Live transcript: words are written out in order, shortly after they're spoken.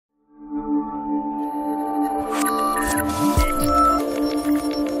Hello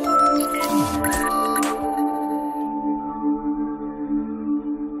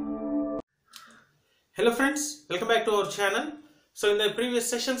friends, welcome back to our channel. So in the previous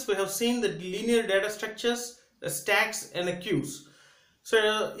sessions we have seen the linear data structures, the stacks and the queues.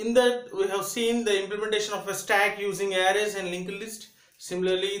 So in that we have seen the implementation of a stack using arrays and linked list.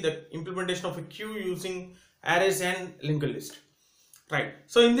 Similarly, the implementation of a queue using arrays and linked list. Right.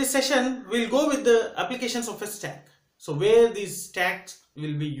 So in this session we'll go with the applications of a stack. So where these stacks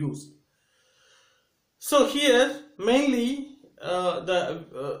will be used. So here mainly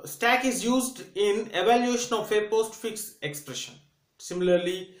the stack is used in evaluation of a postfix expression.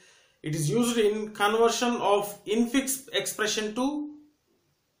 Similarly, it is used in conversion of infix expression to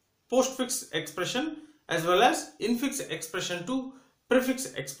postfix expression, as well as infix expression to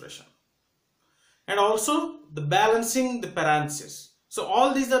prefix expression, and also the balancing the parentheses. So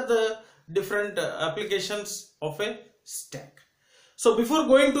all these are the different applications of a stack. So before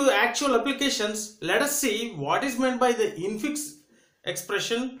going to actual applications, let us see what is meant by the infix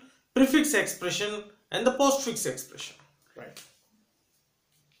expression, prefix expression and the postfix expression. Right.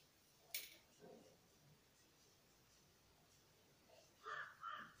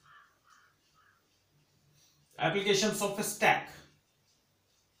 Applications of a stack.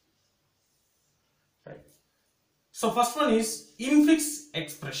 Right. So first one is infix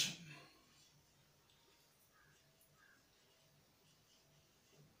expression.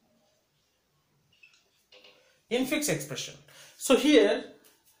 Infix expression. So here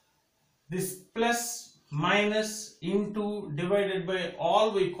this plus, minus, into, divided by,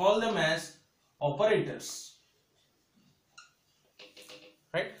 all we call them as operators.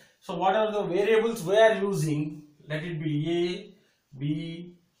 Right. So what are the variables we are using? Let it be A,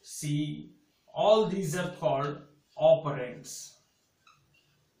 B, C. All these are called operands.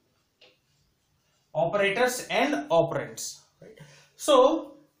 Operators and operands. Right. So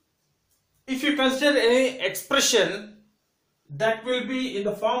if you consider any expression, that will be in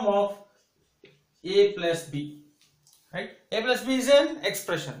the form of A plus B, right? A plus B is an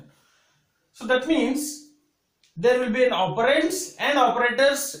expression. So that means there will be an operands and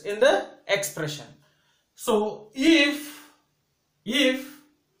operators in the expression. So if the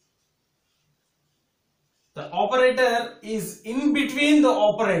operator is in between the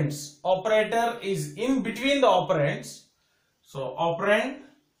operands, operator is in between the operands, so operand,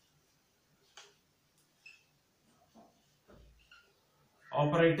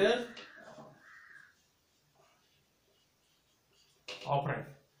 operator, operand.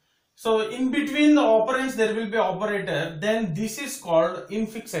 So in between the operands there will be operator, then this is called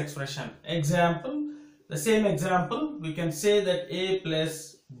infix expression. Example, the same example, we can say that A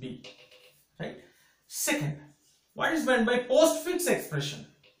plus B, right? Second, what is meant by postfix expression?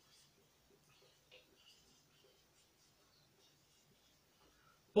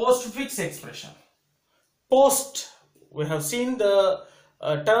 Postfix expression. Post, we have seen the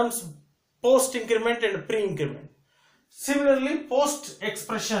terms post increment and pre increment. Similarly, post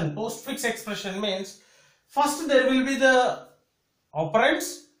expression, postfix expression means first there will be the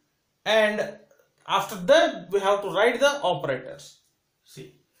operands and after that we have to write the operators.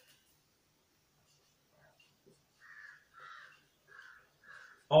 See,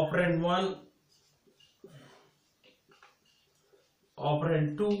 operand 1,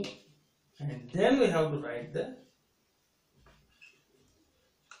 operand 2, and then we have to write the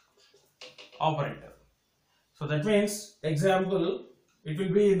operator. So that means, example, it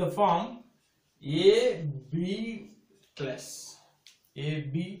will be in the form AB plus,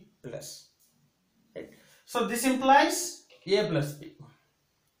 AB plus. Right. So this implies A plus B.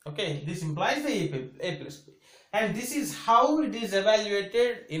 Okay, this implies the A plus B, and this is how it is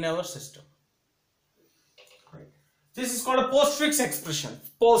evaluated in our system. Right. This is called a postfix expression.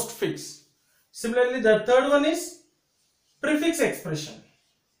 Postfix. Similarly, the third one is prefix expression.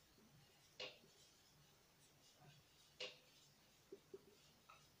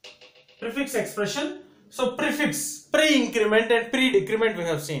 Prefix expression. So prefix, pre-increment and pre-decrement we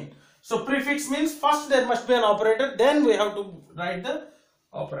have seen. So prefix means first there must be an operator, then we have to write the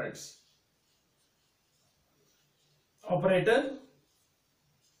operands. Operator,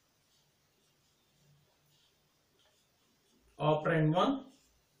 operand 1,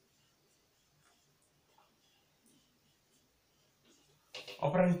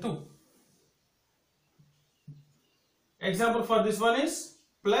 operand 2. Example for this one is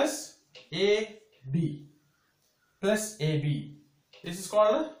plus AB, plus AB. This is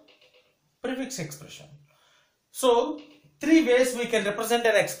called a prefix expression. So three ways we can represent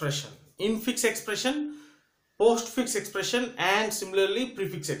an expression: infix expression, postfix expression, and similarly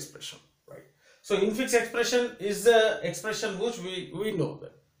prefix expression. Right. So infix expression is the expression which we know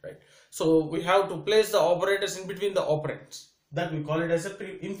that, right? So we have to place the operators in between the operands. That we call it as a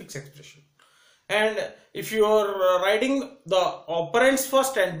infix expression. And if you are writing the operands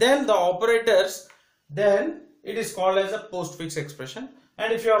first and then the operators, then it is called as a postfix expression.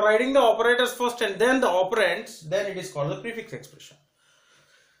 And if you are writing the operators first and then the operands, then it is called the prefix expression.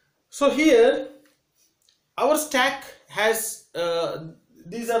 So here our stack has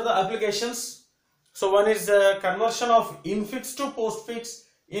these are the applications. So one is the conversion of infix to postfix,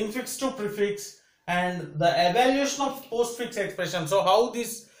 infix to prefix, and the evaluation of postfix expression. So how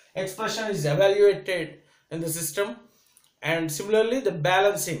this expression is evaluated in the system, and similarly the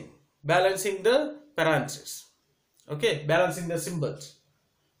balancing the parentheses, okay, balancing the symbols.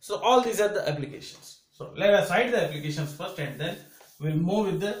 So all these are the applications. So let us write the applications first and then we'll move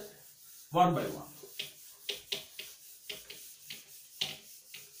with the one by one.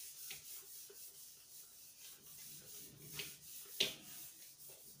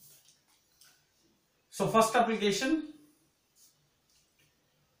 So first application,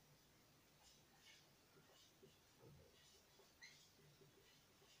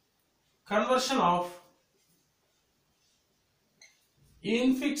 conversion of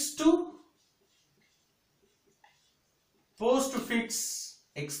infix to postfix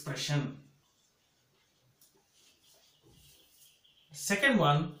expression. Second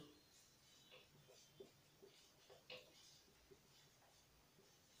one,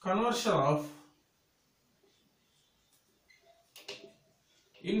 conversion of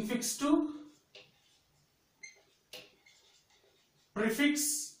infix to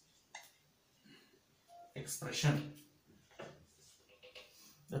prefix expression.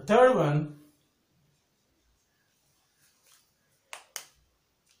 The third one,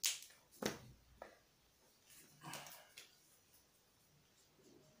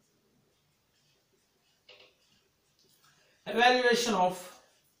 evaluation of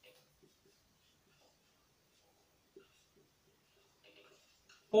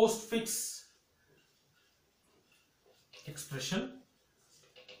postfix expression.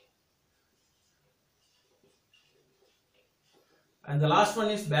 And the last one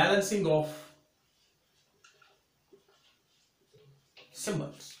is balancing of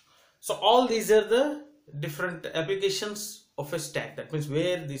symbols. So all these are the different applications of a stack. That means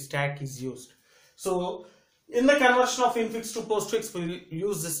where the stack is used. So in the conversion of infix to postfix, we will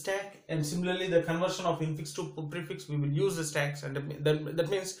use the stack, and similarly the conversion of infix to prefix, we will use the stacks, and that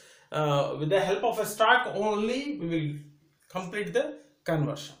means with the help of a stack only we will complete the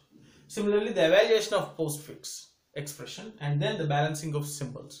conversion. Similarly the evaluation of postfix expression, and then the balancing of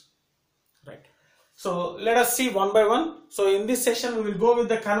symbols, right? So let us see one by one. So in this session we will go with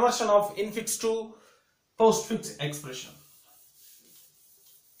the conversion of infix to postfix expression.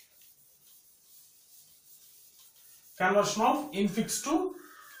 Conversion of infix to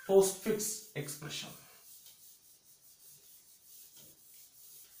postfix expression.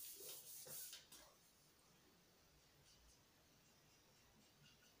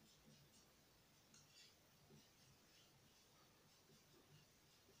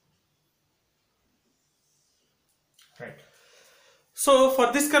 Right. So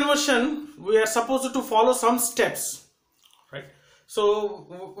for this conversion we are supposed to follow some steps, right?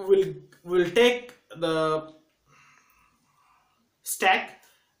 So we'll take the stack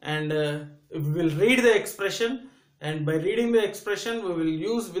and we will read the expression, and by reading the expression we will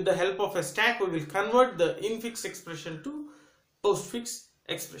use, with the help of a stack we will convert the infix expression to postfix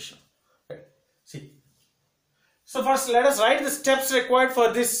expression, right? See, so first let us write the steps required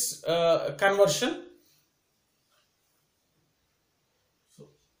for this conversion. So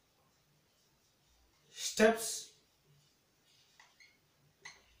steps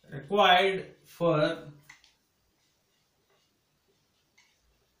required for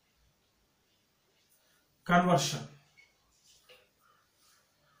conversion.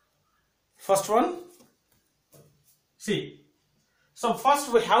 First one, see, so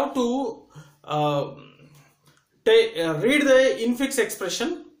first we have to read the infix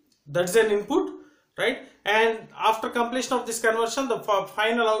expression, that's an input, right? And after completion of this conversion, the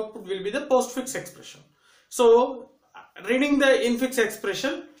final output will be the postfix expression. So reading the infix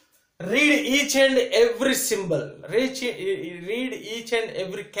expression, read each and every symbol, read each and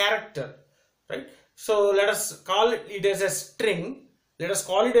every character, right? So let us call it as a string. Let us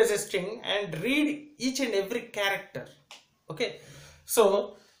call it as a string and read each and every character. Okay.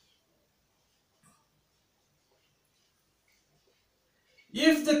 So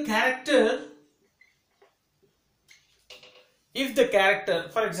if the character,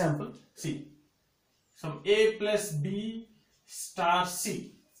 for example, see, some A plus B star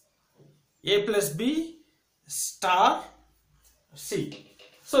C. A plus B star C.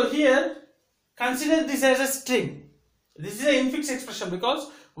 So here consider this as a string. This is an infix expression because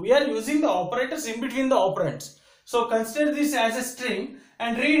we are using the operators in between the operands. So consider this as a string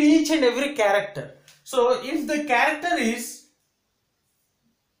and read each and every character. So if the character is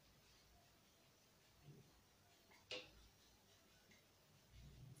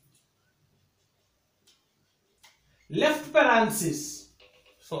left parenthesis,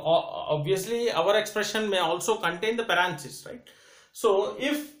 so obviously our expression may also contain the parenthesis, right? So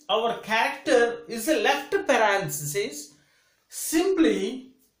if our character is a left parenthesis,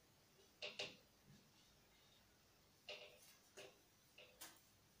 simply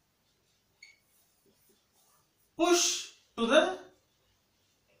push to the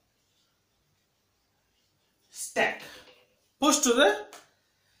stack. Push to the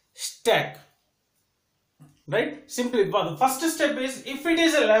stack. Right? Simply, the first step is, if it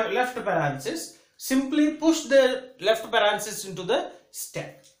is a left parenthesis, simply push the left parenthesis into the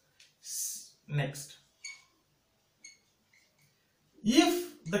stack. Next,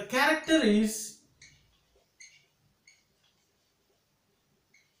 if the character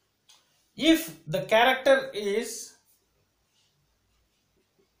is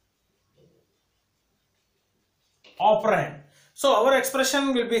operand, so our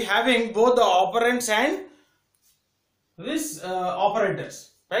expression will be having both the operands and this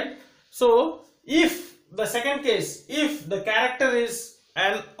operators, right? So if the second case, if the character is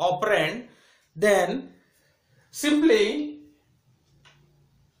an operand, then simply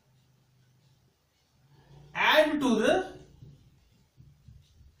add to the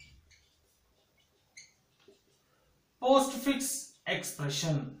postfix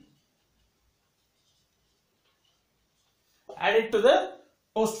expression. Add it to the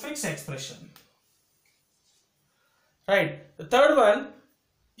postfix expression. Right. The third one,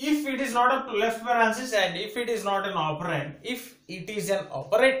 if it is not a left parenthesis and if it is not an operand, if it is an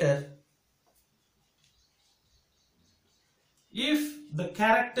operator, if the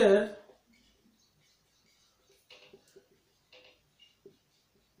character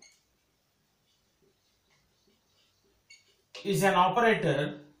is an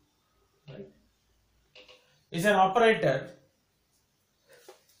operator, right,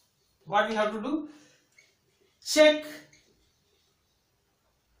 what we have to do? Check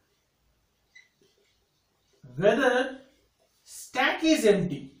whether stack is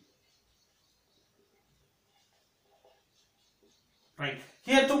empty. Right.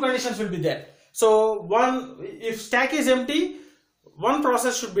 Here two conditions will be there. So one, if stack is empty, one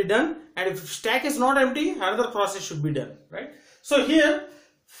process should be done, and if stack is not empty, another process should be done. Right. So here,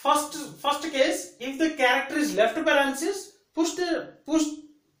 first case, if the character is left parenthesis, push the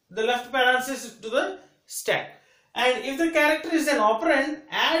left parenthesis to the stack. And if the character is an operand,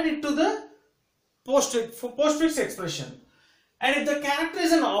 add it to the postfix expression. And if the character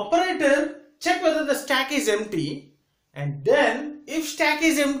is an operator, check whether the stack is empty. And then if stack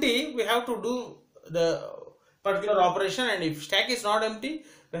is empty, we have to do the particular operation. And if stack is not empty,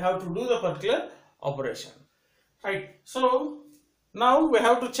 we have to do the particular operation. Right. So now we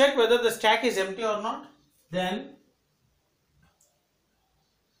have to check whether the stack is empty or not. Then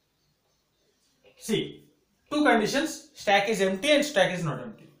see. Two conditions, stack is empty and stack is not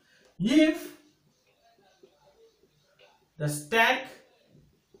empty. If the stack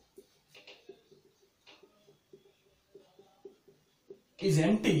is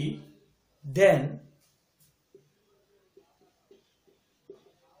empty, then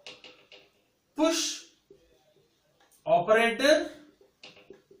push operator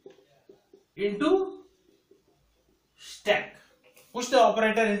into stack. Push the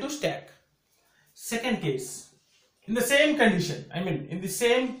operator into stack. Second case, in the same condition, in the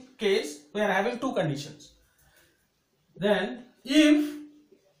same case, we are having two conditions. Then, if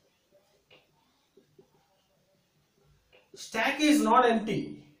stack is not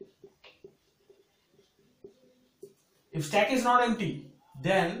empty,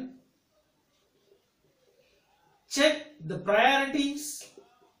 then check the priorities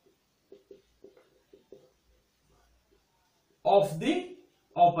of the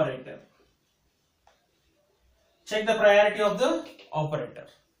operator. Check the priority of the operator.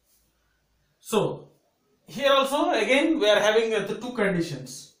 So here also again we are having the two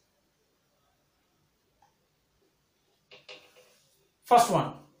conditions. First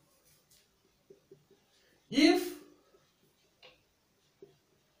one, if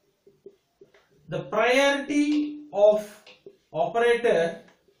the priority of operator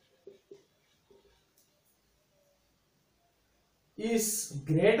is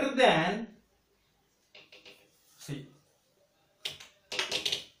greater than, see,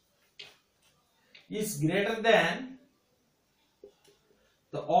 is greater than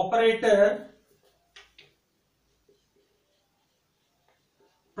the operator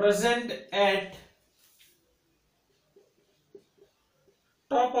present at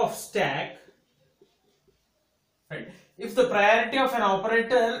top of stack, right? If the priority of an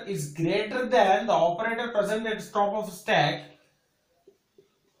operator is greater than the operator present at top of stack,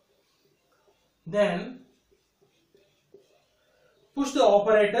 then push the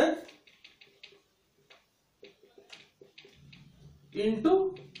operator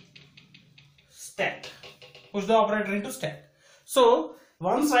into stack. Push the operator into stack. So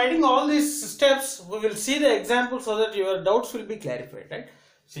once writing all these steps, we will see the example so that your doubts will be clarified, right?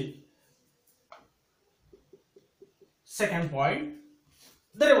 See, second point,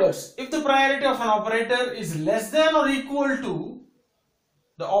 the reverse. If the priority of an operator is less than or equal to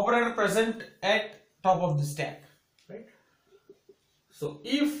the operator present at top of the stack, right? So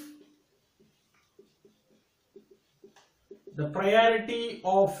if the priority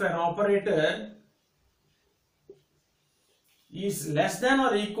of an operator is less than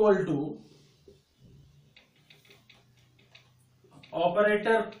or equal to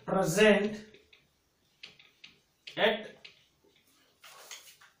operator present at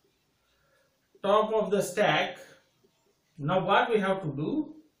top of the stack, now what we have to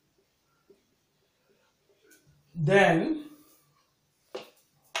do, then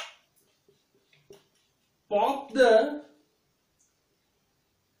pop the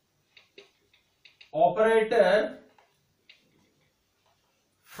operator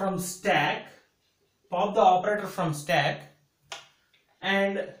from stack, pop the operator from stack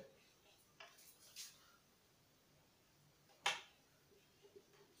and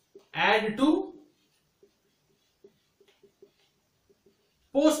add to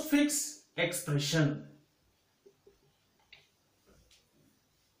postfix expression.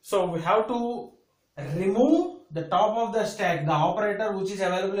 So we have to remove the top of the stack, the operator which is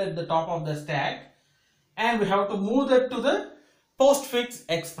available at the top of the stack, and we have to move that to the postfix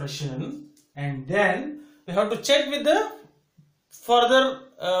expression, and then we have to check with the further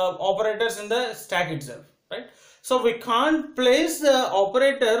operators in the stack itself, right? So we can't place the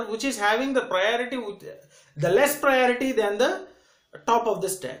operator which is having the priority with the less priority than the top of the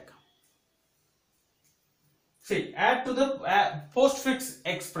stack. See, add to the postfix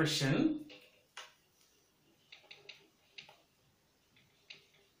expression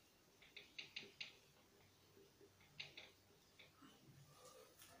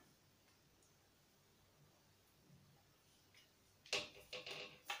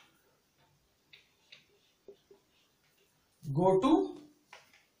go to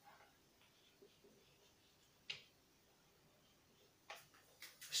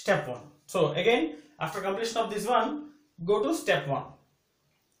step 1. So again, after completion of this one, go to step 1.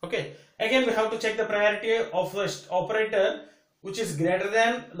 Okay, again we have to check the priority of the operator which is greater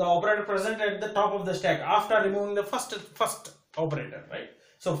than the operator present at the top of the stack after removing the first operator, right?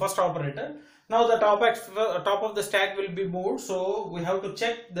 So first operator, now the top of the stack will be moved, so we have to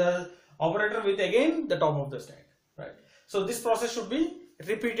check the operator with again the top of the stack, right? So this process should be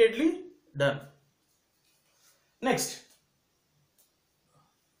repeatedly done. Next,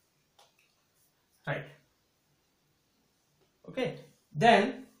 right? Okay,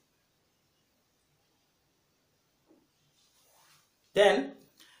 then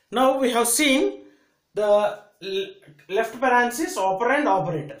now we have seen the left parenthesis operand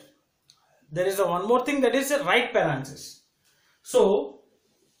operator. There is one more thing, that is a right parenthesis. So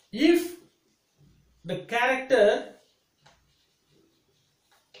if the character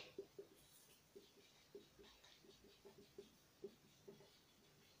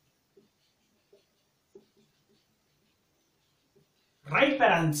right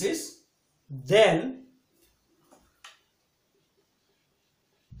parenthesis, then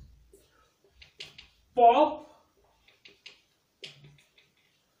pop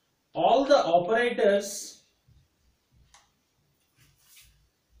all the operators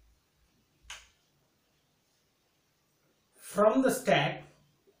from the stack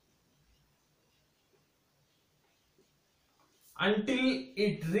until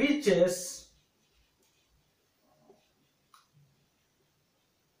it reaches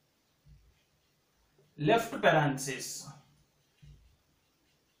left parenthesis.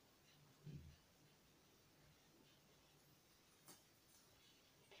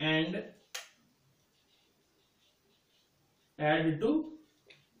 And add to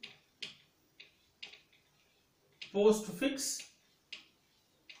postfix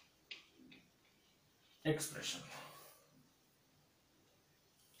expression,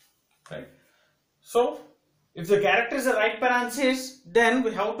 right? So If the character is the right parenthesis, then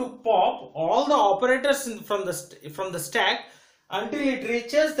we have to pop all the operators from the stack until it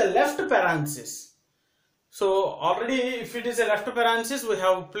reaches the left parenthesis. So already if it is a left parenthesis, we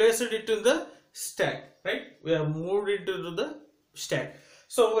have placed it in the stack, right? We have moved it to the stack.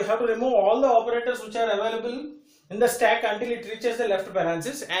 So we have to remove all the operators which are available in the stack until it reaches the left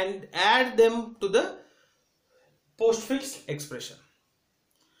parenthesis and add them to the postfix expression.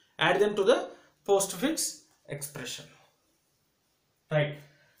 Add them to the postfix expression. Right.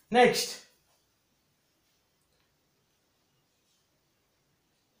 Next,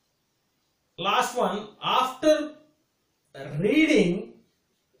 last one, after reading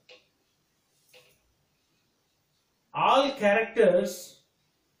all characters,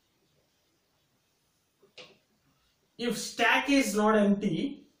 if stack is not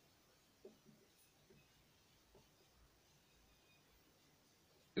empty,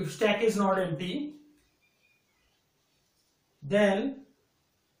 then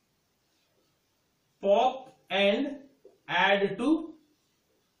pop and add to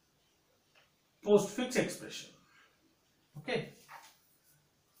postfix expression. Okay.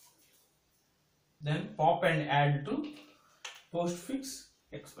 Then pop and add to postfix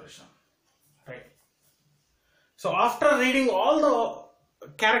expression. Right. So after reading all the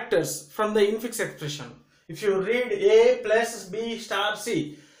characters from the infix expression, if you read A plus B star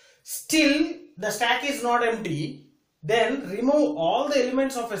C, still the stack is not empty, then remove all the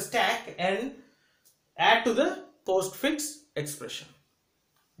elements of a stack and add to the postfix expression.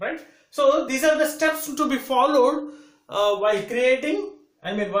 Right? So these are the steps to be followed while converting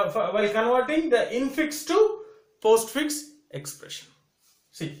the infix to postfix expression.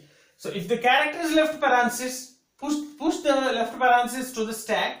 See, so if the character is left parenthesis, push the left parenthesis to the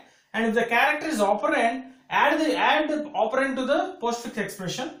stack, and if the character is operand, add the operand to the postfix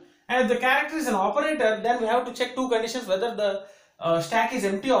expression, and if the character is an operator, then we have to check two conditions, whether the stack is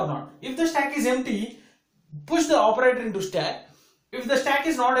empty or not. If the stack is empty, push the operator into stack. If the stack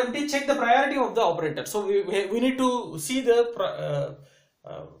is not empty, check the priority of the operator. So we need to see the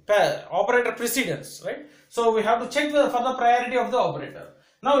operator precedence, right? So we have to check for the priority of the operator.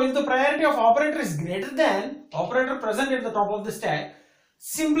 Now if the priority of operator is greater than operator present at the top of the stack,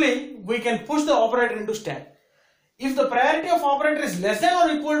 simply we can push the operator into stack. If the priority of operator is less than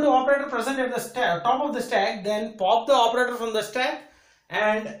or equal to operator present at the top of the stack, then pop the operator from the stack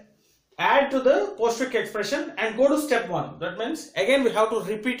and add to the postfix expression and go to step 1. That means again we have to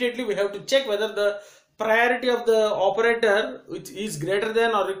repeatedly check whether the priority of the operator which is greater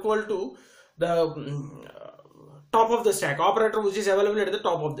than or equal to the top of the stack, operator which is available at the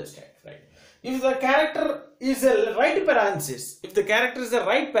top of the stack, right? If the character is a right parenthesis,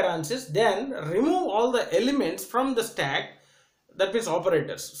 then remove all the elements from the stack, that means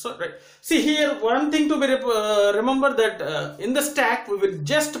operators. So right, see here one thing to be remember that in the stack we will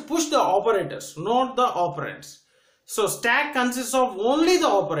just push the operators, not the operands. So stack consists of only the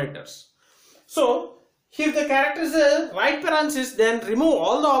operators. So if the character is a right parenthesis, then remove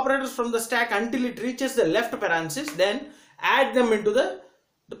all the operators from the stack until it reaches the left parenthesis, then add them into the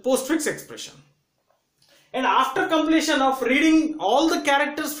postfix expression. And after completion of reading all the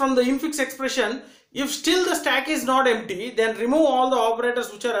characters from the infix expression, if still the stack is not empty, then remove all the operators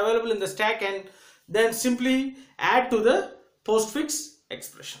which are available in the stack and then simply add to the postfix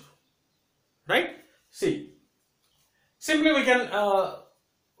expression. Right? See, simply we can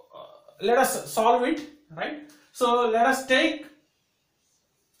let us solve it. Right? So let us take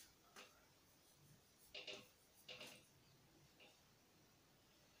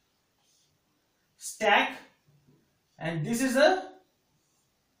stack, and this is a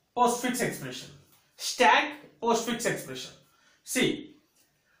postfix expression. Stack postfix expression. See,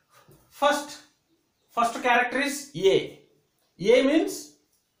 first character is A. A means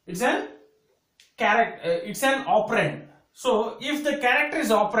it's an character, it's an operand. So if the character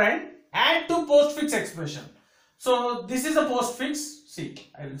is operand, add to postfix expression. So this is a postfix. See,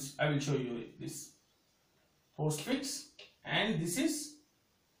 I will show you this postfix, and this is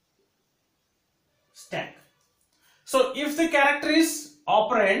stack. So if the character is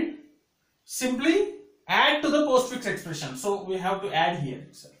operand, simply add to the postfix expression. So we have to add here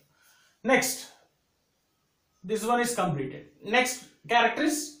itself. Next, this one is completed. Next character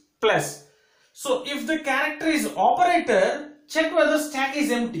is plus. So if the character is operator, check whether stack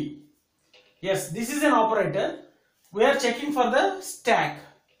is empty. Yes, this is an operator. We are checking for the stack.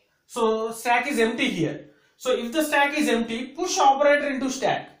 So stack is empty here. So if the stack is empty, push operator into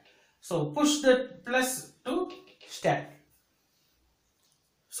stack. So push the plus to stack.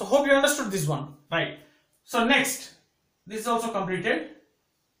 So hope you understood this one, right? So next, this is also completed.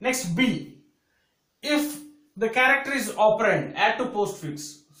 Next B. If the character is operand, add to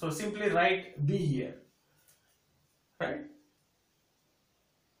postfix. So simply write B here, right?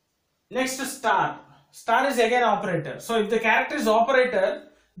 Next, star. Star is again operator. So if the character is operator,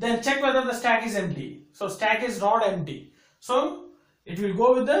 then check whether the stack is empty. So stack is not empty. So it will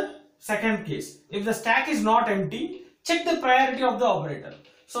go with the second case. If the stack is not empty, check the priority of the operator.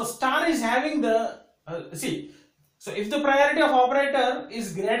 So star is having the so if the priority of operator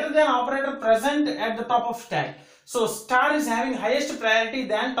is greater than operator present at the top of stack, so star is having highest priority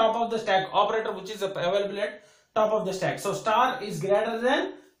than top of the stack operator which is available at top of the stack. So star is greater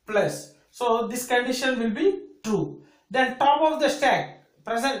than plus. So this condition will be true. Then top of the stack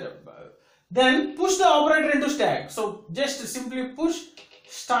present, then push the operator into stack. So just simply push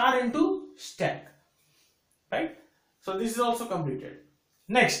star into stack, right? So this is also completed.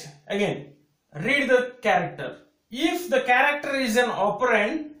 Next, again, read the character. If the character is an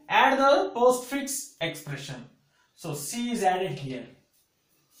operand, add the postfix expression. So C is added here,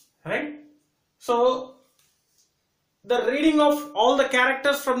 right? So the reading of all the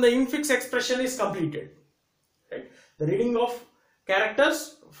characters from the infix expression is completed, right? The reading of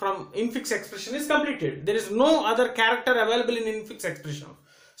characters from infix expression is completed. There is no other character available in infix expression.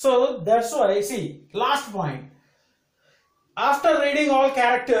 So that's why, see, last point. After reading all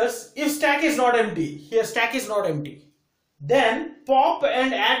characters, if stack is not empty, here stack is not empty, then pop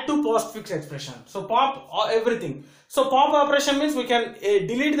and add to postfix expression. So pop everything. So pop operation means we can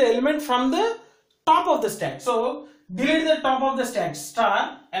delete the element from the top of the stack. So delete the top of the stack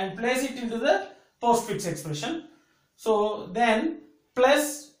star and place it into the postfix expression. So then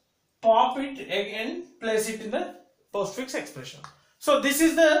plus pop it again, place it in the postfix expression. So this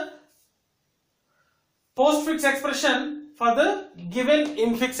is the postfix expression for the given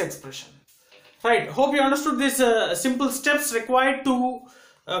infix expression, right? Hope you understood these simple steps required to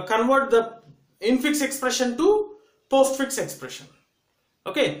convert the infix expression to postfix expression.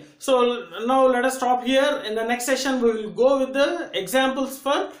 Okay, so now let us stop here. In the next session we will go with the examples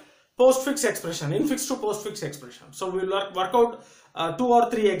for postfix expression, infix to postfix expression. So we will work out 2 or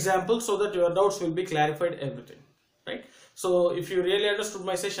 3 examples so that your doubts will be clarified, everything, right? So if you really understood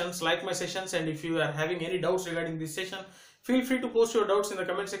my sessions, like my sessions, and if you are having any doubts regarding this session, feel free to post your doubts in the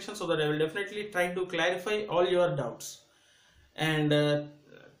comment section so that I will definitely try to clarify all your doubts. And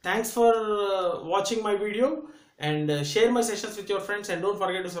thanks for watching my video, and share my sessions with your friends, and don't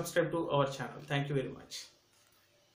forget to subscribe to our channel. Thank you very much.